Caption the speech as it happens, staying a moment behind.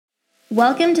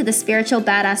Welcome to the Spiritual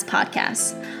Badass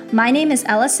Podcast. My name is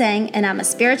Ella Sang, and I'm a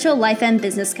spiritual life and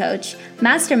business coach,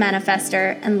 master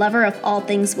manifester, and lover of all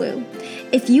things woo.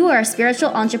 If you are a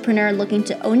spiritual entrepreneur looking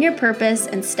to own your purpose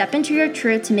and step into your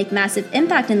truth to make massive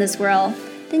impact in this world,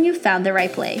 then you found the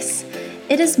right place.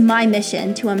 It is my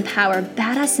mission to empower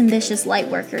badass, ambitious light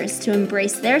workers to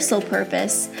embrace their soul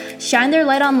purpose, shine their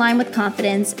light online with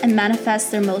confidence, and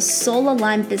manifest their most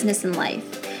soul-aligned business in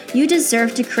life. You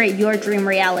deserve to create your dream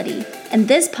reality, and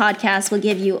this podcast will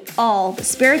give you all the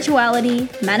spirituality,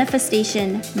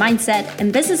 manifestation, mindset,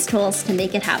 and business tools to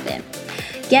make it happen.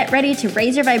 Get ready to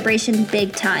raise your vibration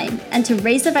big time and to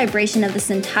raise the vibration of this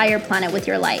entire planet with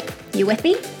your light. You with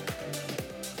me?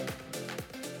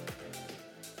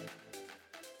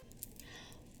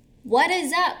 What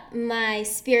is up, my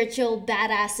spiritual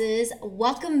badasses?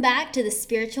 Welcome back to the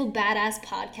Spiritual Badass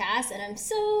Podcast, and I'm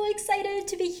so excited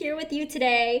to be here with you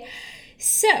today.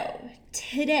 So,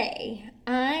 today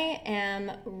I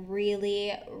am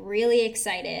really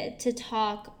excited to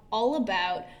talk all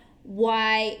about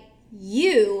why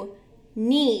you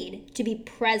need to be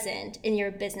present in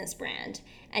your business brand.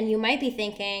 And you might be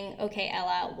thinking, okay,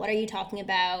 Ella, what are you talking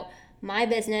about? My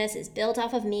business is built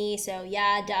off of me, so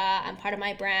yeah, duh, I'm part of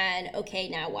my brand. Okay,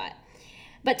 now what?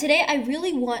 But today I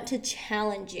really want to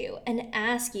challenge you and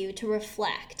ask you to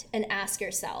reflect and ask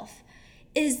yourself,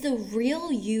 is the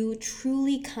real you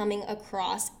truly coming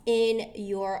across in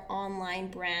your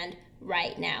online brand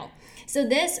right now? So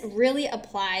this really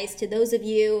applies to those of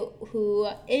you who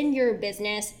in your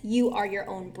business, you are your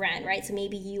own brand, right? So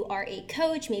maybe you are a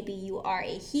coach, maybe you are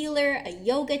a healer, a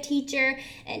yoga teacher,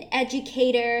 an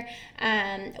educator,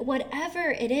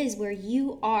 whatever it is where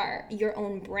you are your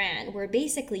own brand, where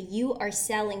basically you are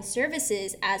selling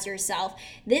services as yourself.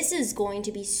 This is going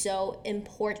to be so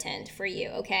important for you,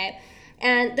 okay?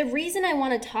 And the reason I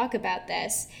want to talk about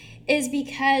this is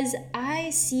because I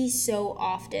see so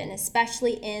often,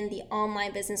 especially in the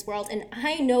online business world, and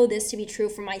I know this to be true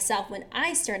for myself when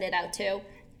I started out too,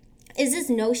 is this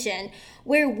notion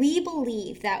where we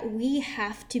believe that we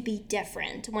have to be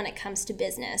different when it comes to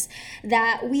business,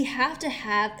 that we have to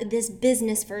have this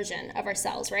business version of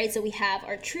ourselves, right? So we have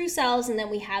our true selves, and then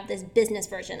we have this business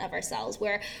version of ourselves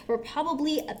where we're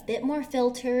probably a bit more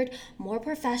filtered, more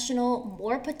professional,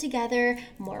 more put together,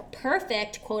 more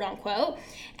perfect, quote unquote,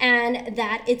 and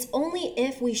that it's only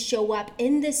if we show up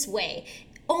in this way,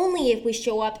 only if we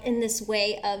show up in this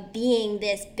way of being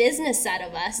this business side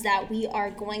of us, that we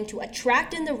are going to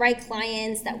attract in the right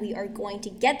clients, that we are going to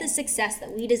get the success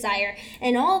that we desire,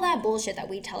 and all that bullshit that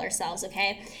we tell ourselves,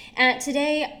 okay? And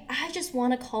today, I just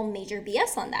want to call major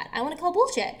BS on that. I want to call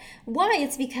bullshit. Why?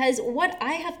 It's because what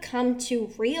I have come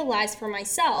to realize for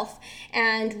myself,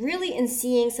 and really in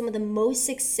seeing some of the most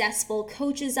successful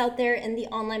coaches out there in the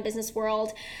online business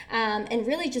world, and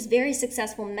really just very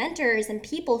successful mentors and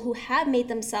people who have made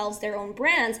themselves their own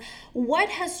brands, what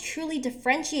has truly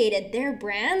differentiated their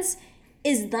brands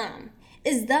is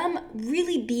them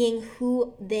really being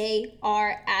who they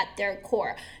are at their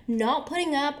core, not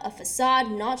putting up a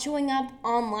facade, not showing up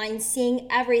online saying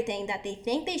everything that they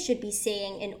think they should be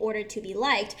saying in order to be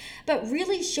liked, but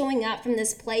really showing up from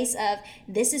this place of,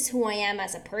 this is who I am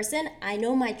as a person, I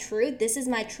know my truth, this is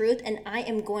my truth, and I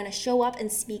am going to show up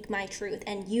and speak my truth.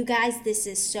 And you guys, this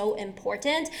is so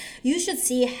important. You should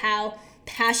see how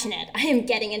passionate I am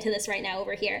getting into this right now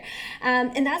over here.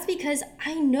 And that's because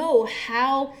I know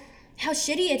how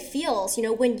shitty it feels,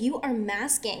 when you are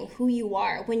masking who you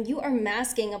are, when you are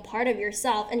masking a part of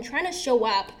yourself and trying to show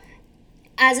up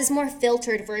as this more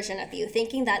filtered version of you,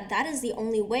 thinking that that is the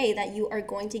only way that you are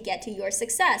going to get to your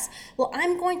success. Well,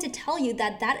 I'm going to tell you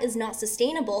that that is not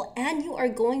sustainable, and you are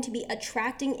going to be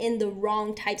attracting in the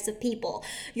wrong types of people.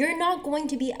 You're not going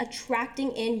to be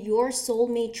attracting in your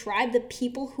soulmate tribe, the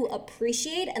people who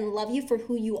appreciate and love you for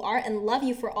who you are and love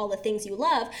you for all the things you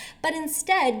love, but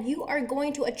instead you are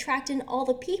going to attract in all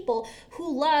the people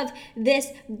who love this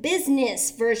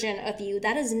business version of you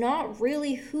that is not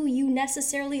really who you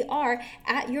necessarily are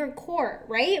at your core,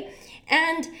 right?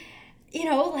 And,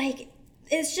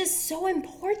 it's just so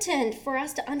important for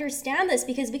us to understand this,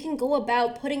 because we can go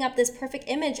about putting up this perfect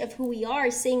image of who we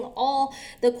are, saying all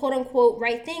the quote unquote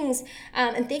right things,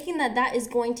 and thinking that that is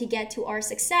going to get to our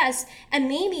success. And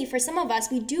maybe for some of us,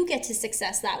 we do get to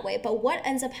success that way. But what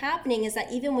ends up happening is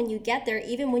that even when you get there,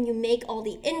 even when you make all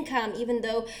the income, even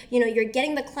though, you're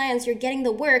getting the clients, you're getting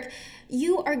the work,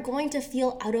 you are going to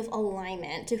feel out of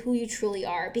alignment to who you truly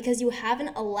are, because you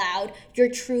haven't allowed your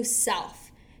true self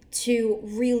to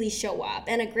really show up.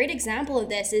 And a great example of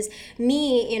this is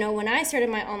me, when I started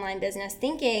my online business,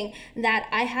 thinking that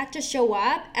I had to show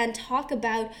up and talk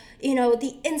about,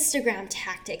 the Instagram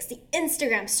tactics, the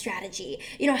Instagram strategy,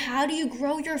 how do you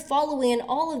grow your following, and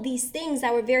all of these things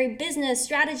that were very business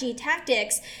strategy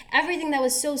tactics, everything that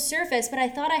was so surface. But I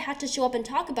thought I had to show up and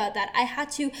talk about that. I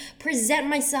had to present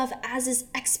myself as this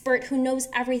expert who knows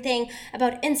everything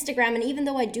about Instagram. And even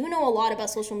though I do know a lot about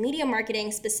social media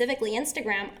marketing, specifically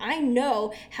Instagram, I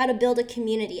know how to build a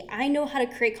community. I know how to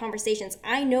create conversations.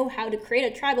 I know how to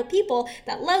create a tribe of people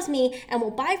that loves me and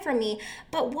will buy from me.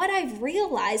 But what I've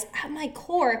realized at my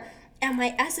core and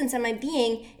my essence and my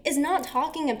being is not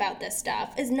talking about this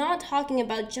stuff, is not talking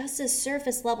about just this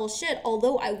surface level shit,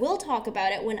 although I will talk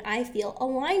about it when I feel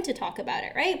aligned to talk about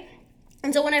it, right?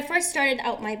 And so when I first started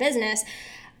out my business,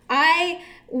 I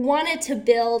wanted to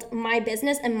build my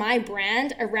business and my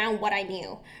brand around what I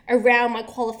knew, around my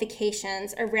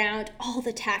qualifications, around all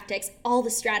the tactics, all the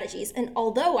strategies. And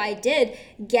although I did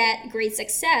get great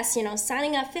success,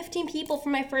 signing up 15 people for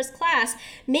my first class,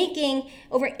 making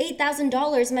over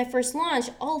 $8,000 in my first launch,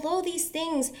 although these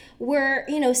things were,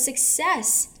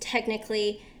 success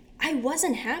technically, I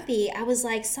wasn't happy. I was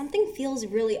like, something feels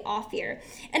really off here.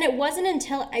 And it wasn't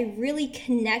until I really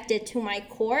connected to my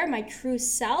core, my true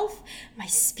self, my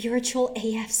spiritual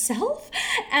AF self,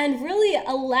 and really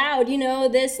allowed,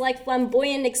 this like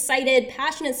flamboyant, excited,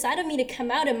 passionate side of me to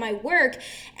come out in my work,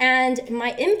 and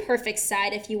my imperfect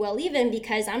side, if you will, even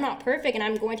because I'm not perfect and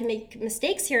I'm going to make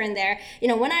mistakes here and there.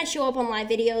 When I show up on live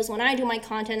videos, when I do my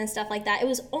content and stuff like that, it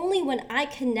was only when I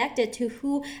connected to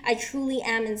who I truly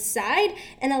am inside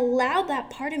and allowed that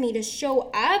part of me to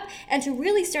show up and to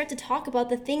really start to talk about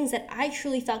the things that I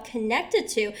truly felt connected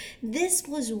to. This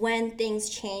was when things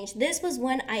changed. This was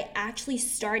when I actually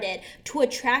started to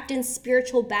attract in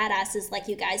spiritual badasses like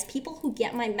you guys, people who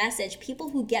get my message,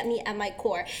 people who get me at my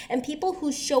core, and people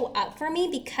who show up for me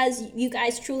because you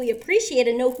guys truly appreciate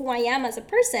and know who I am as a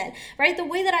person, right? The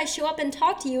way that I show up and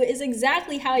talk to you is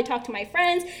exactly how I talk to my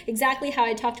friends, exactly how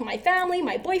I talk to my family,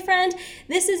 my boyfriend.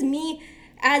 This is me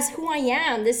as who I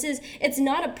am. It's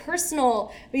not a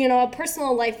personal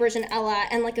life version Ella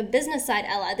and like a business side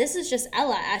Ella. This is just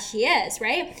Ella as she is,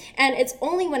 right? And it's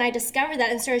only when I discovered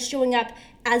that and started showing up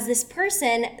as this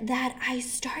person that I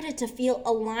started to feel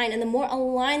aligned. And the more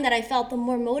aligned that I felt, the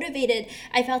more motivated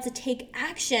I felt to take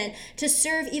action, to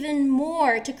serve even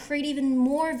more, to create even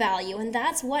more value. And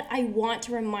that's what I want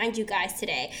to remind you guys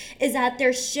today, is that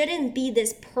there shouldn't be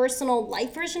this personal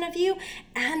life version of you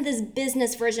and this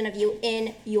business version of you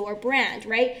in your brand,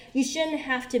 right? You shouldn't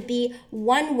have to be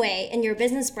one way in your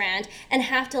business brand and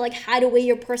have to like hide away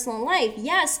your personal life.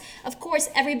 Yes, of course,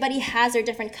 everybody has their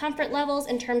different comfort levels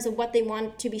in terms of what they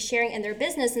want to be sharing in their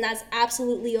business, and that's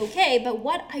absolutely okay. But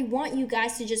what I want you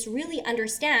guys to just really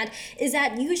understand is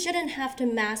that you shouldn't have to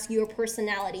mask your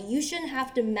personality. You shouldn't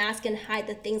have to mask and hide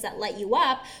the things that light you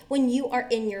up when you are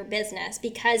in your business,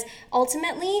 because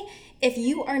ultimately, if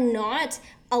you are not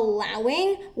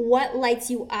allowing what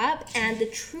lights you up and the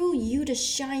true you to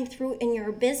shine through in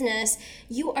your business,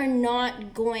 you are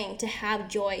not going to have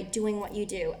joy doing what you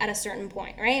do at a certain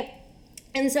point, right?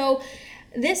 And so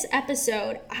this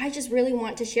episode, I just really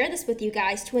want to share this with you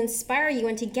guys to inspire you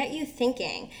and to get you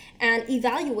thinking and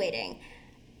evaluating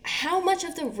how much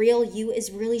of the real you is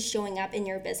really showing up in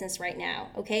your business right now,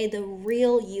 okay? The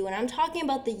real you. And I'm talking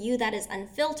about the you that is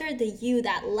unfiltered, the you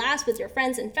that laughs with your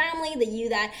friends and family, the you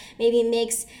that maybe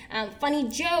makes funny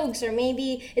jokes or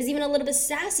maybe is even a little bit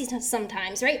sassy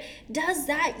sometimes, right? Does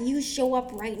that you show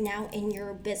up right now in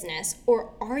your business?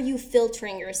 Or are you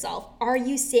filtering yourself? Are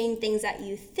you saying things that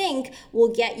you think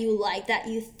will get you liked, that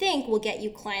you think will get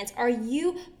you clients? Are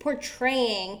you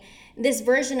portraying this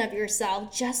version of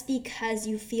yourself just because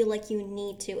you feel like you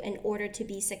need to in order to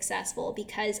be successful?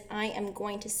 Because I am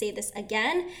going to say this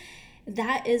again,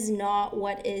 that is not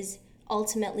what is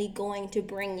ultimately going to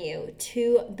bring you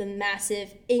to the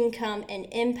massive income and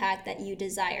impact that you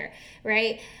desire,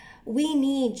 right? We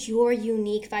need your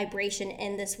unique vibration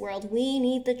in this world. We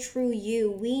need the true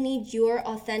you. We need your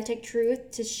authentic truth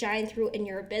to shine through in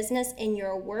your business, in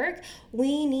your work.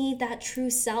 We need that true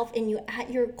self in you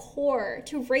at your core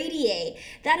to radiate.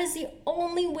 That is the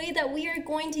only way that we are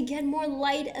going to get more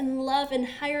light and love and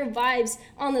higher vibes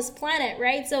on this planet,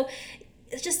 right? So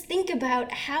just think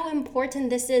about how important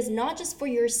this is, not just for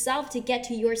yourself to get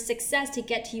to your success, to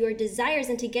get to your desires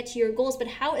and to get to your goals, but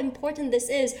how important this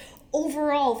is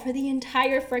overall for the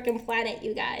entire freaking planet,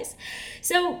 you guys.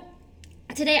 So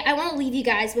today I want to leave you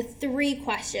guys with 3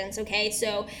 questions, okay?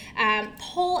 So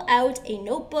pull out a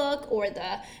notebook or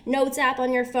the notes app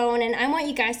on your phone, and I want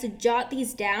you guys to jot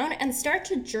these down and start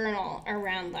to journal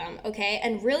around them, okay?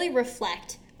 And really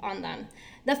reflect on them.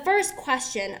 The first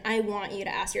question I want you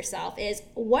to ask yourself is,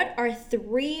 what are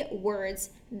 3 words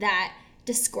that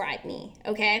describe me,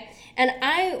 okay? And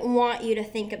I want you to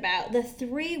think about the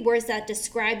 3 words that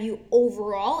describe you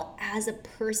overall as a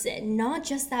person, not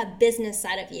just that business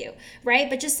side of you, right?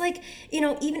 But just like,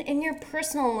 even in your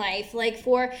personal life, like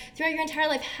throughout your entire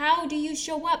life, how do you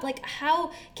show up? Like,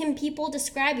 how can people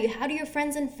describe you? How do your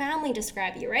friends and family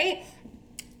describe you, right?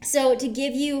 So to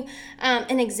give you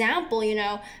an example,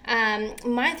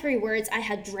 my 3 words, I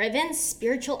had driven,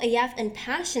 spiritual AF, and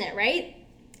passionate, right?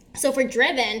 So for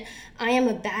driven, I am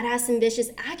a badass, ambitious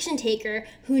action taker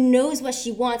who knows what she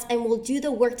wants and will do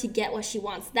the work to get what she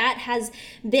wants. That has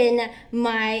been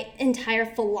my entire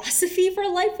philosophy for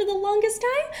life for the longest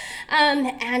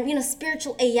time. And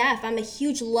spiritual AF, I'm a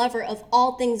huge lover of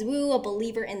all things woo, a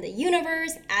believer in the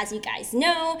universe, as you guys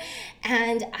know.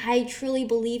 And I truly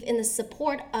believe in the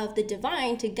support of the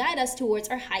divine to guide us towards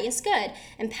our highest good.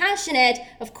 And passionate,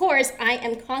 of course, I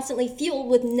am constantly fueled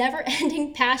with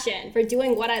never-ending passion for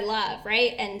doing what I love,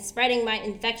 right? And spreading my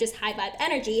infectious high vibe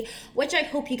energy, which I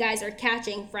hope you guys are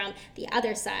catching from the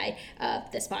other side of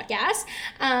this podcast.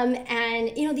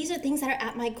 These are things that are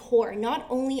at my core. Not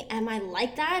only am I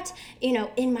like that,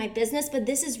 in my business, but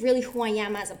this is really who I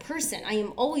am as a person. I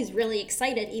am always really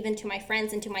excited, even to my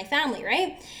friends and to my family,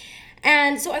 right?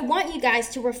 And so I want you guys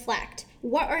to reflect.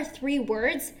 What are 3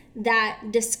 words that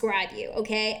describe you,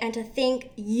 okay? And to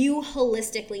think you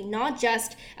holistically, not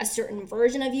just a certain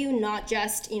version of you, not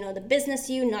just, the business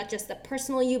you, not just the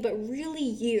personal you, but really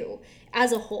you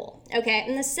as a whole, okay?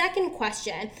 And the second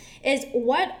question is,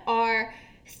 what are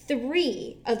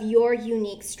 3 of your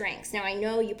unique strengths? Now, I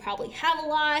know you probably have a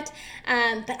lot,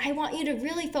 but I want you to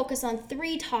really focus on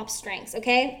 3 top strengths,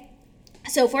 okay?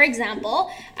 So for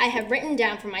example, I have written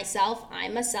down for myself,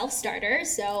 I'm a self-starter,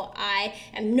 so I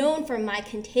am known for my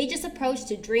contagious approach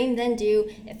to dream then do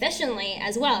efficiently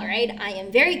as well, right? I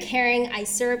am very caring, I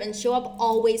serve and show up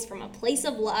always from a place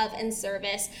of love and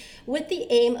service with the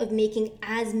aim of making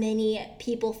as many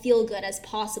people feel good as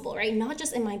possible, right? Not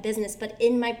just in my business, but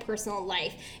in my personal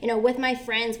life, with my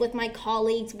friends, with my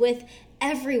colleagues, with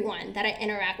everyone that I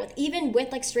interact with, even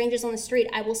with strangers on the street.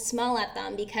 I will smile at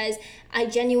them because I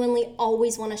genuinely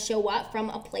always want to show up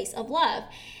from a place of love.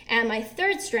 And my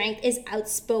third strength is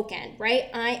outspoken, right?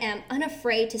 I am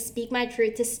unafraid to speak my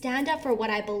truth, to stand up for what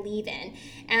I believe in,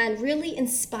 and really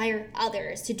inspire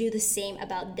others to do the same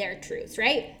about their truths,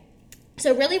 right?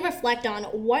 So really reflect on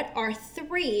what are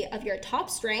 3 of your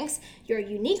top strengths, your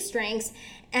unique strengths,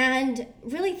 and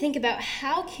really think about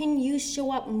how can you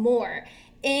show up more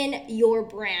in your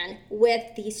brand with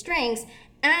these strengths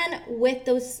and with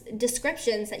those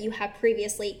descriptions that you have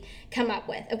previously come up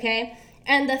with, okay?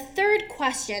 And the third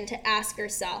question to ask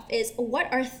yourself is,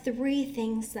 what are 3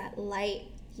 things that light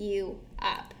you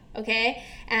up? Okay,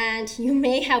 and you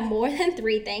may have more than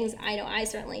 3 things. I know I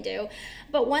certainly do.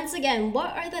 But once again,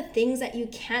 what are the things that you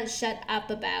can't shut up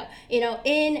about,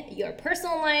 in your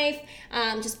personal life,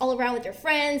 just all around with your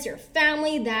friends, your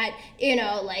family, that,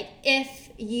 if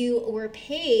you were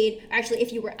paid, actually,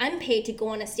 if you were unpaid to go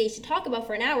on a stage to talk about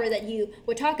for an hour, that you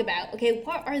would talk about, okay?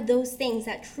 What are those things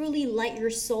that truly light your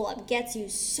soul up, gets you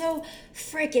so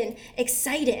freaking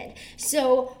excited?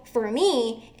 So for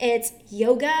me, it's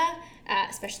yoga,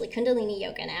 especially Kundalini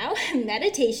yoga now,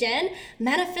 meditation,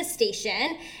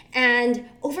 manifestation, and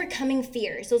overcoming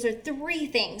fears. Those are 3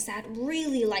 things that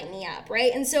really light me up,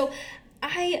 right? And so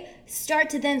I start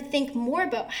to then think more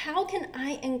about how can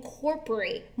I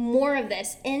incorporate more of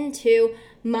this into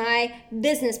my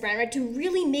business brand, right? To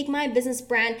really make my business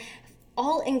brand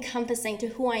all encompassing to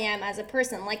who I am as a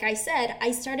person. Like I said,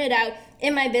 I started out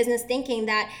in my business thinking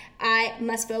that I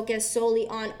must focus solely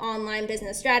on online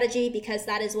business strategy because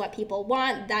that is what people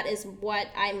want. That is what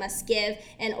I must give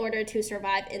in order to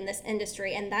survive in this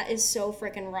industry. And that is so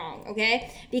freaking wrong,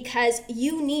 okay? Because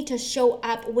you need to show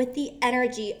up with the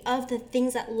energy of the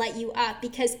things that light you up,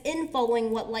 because in following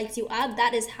what lights you up,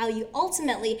 that is how you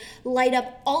ultimately light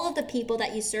up all of the people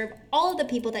that you serve, all of the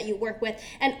people that you work with,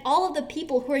 and all of the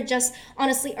people who are just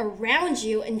honestly around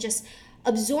you and just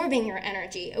absorbing your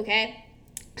energy, okay?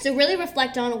 So really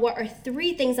reflect on what are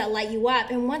 3 things that light you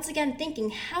up. And once again, thinking,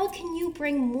 how can you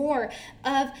bring more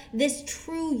of this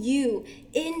true you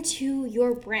into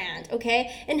your brand,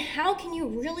 okay? And how can you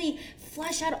really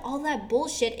flesh out all that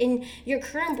bullshit in your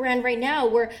current brand right now,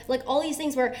 where like all these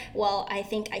things where, well, I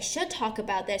think I should talk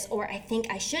about this, or I think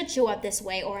I should show up this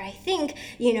way, or I think,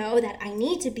 that I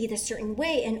need to be this certain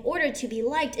way in order to be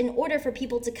liked, in order for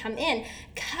people to come in.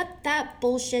 Cut that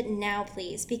bullshit now,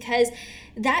 please, because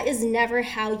that is never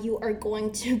how you are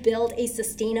going to build a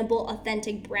sustainable,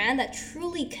 authentic brand that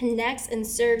truly connects and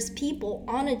serves people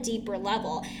on a deeper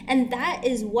level. And that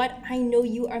is what I know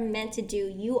you are meant to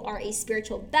do. You are a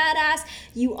spiritual badass.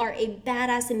 You are a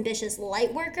badass, ambitious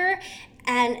light worker.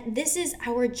 And this is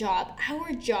our job.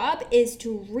 Our job is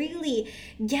to really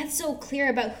get so clear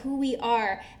about who we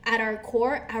are at our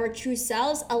core, our true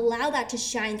selves, allow that to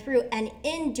shine through. And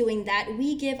in doing that,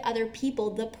 we give other people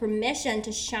the permission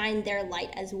to shine their light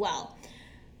as well.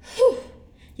 Whew.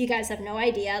 You guys have no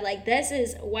idea. Like, this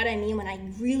is what I mean when I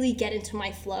really get into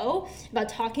my flow about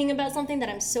talking about something that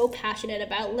I'm so passionate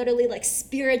about. Literally, like,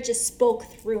 spirit just spoke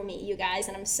through me, you guys,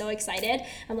 and I'm so excited.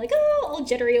 I'm like, all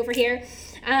jittery over here.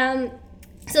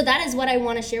 So that is what I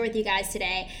want to share with you guys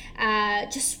today.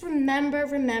 Just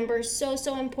remember,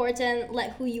 so important.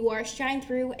 Let who you are shine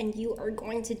through, and you are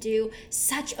going to do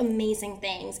such amazing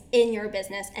things in your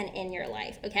business and in your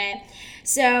life, okay?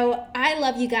 So I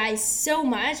love you guys so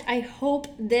much. I hope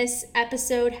this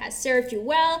episode has served you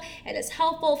well. It is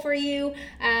helpful for you.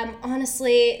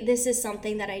 Honestly, this is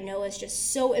something that I know is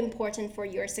just so important for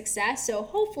your success. So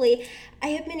hopefully I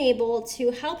have been able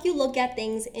to help you look at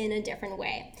things in a different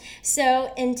way.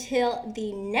 So until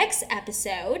the next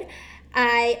episode,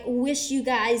 I wish you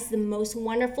guys the most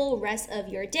wonderful rest of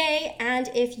your day. And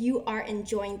if you are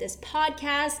enjoying this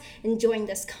podcast, enjoying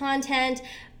this content,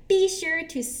 be sure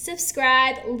to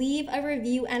subscribe, leave a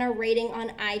review and a rating on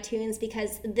iTunes,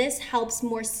 because this helps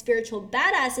more spiritual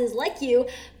badasses like you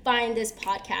find this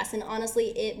podcast. And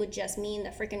honestly, it would just mean the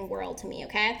freaking world to me,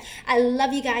 okay? I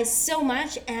love you guys so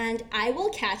much, and I will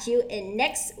catch you in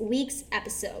next week's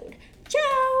episode.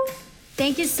 Ciao!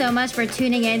 Thank you so much for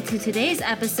tuning in to today's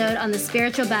episode on the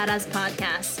Spiritual Badass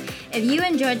Podcast. If you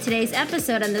enjoyed today's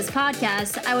episode on this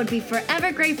podcast, I would be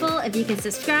forever grateful if you can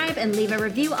subscribe and leave a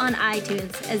review on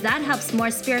iTunes, as that helps more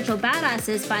spiritual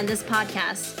badasses find this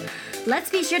podcast.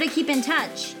 Let's be sure to keep in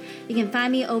touch. You can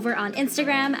find me over on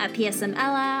Instagram at PSM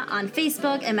Ella, on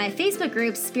Facebook and my Facebook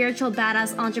group Spiritual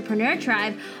Badass Entrepreneur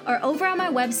Tribe, or over on my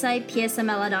website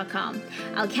psmella.com.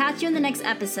 I'll catch you in the next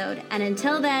episode, and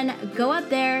until then, go out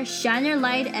there, shine your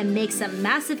light, and make some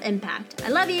massive impact. I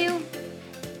love you!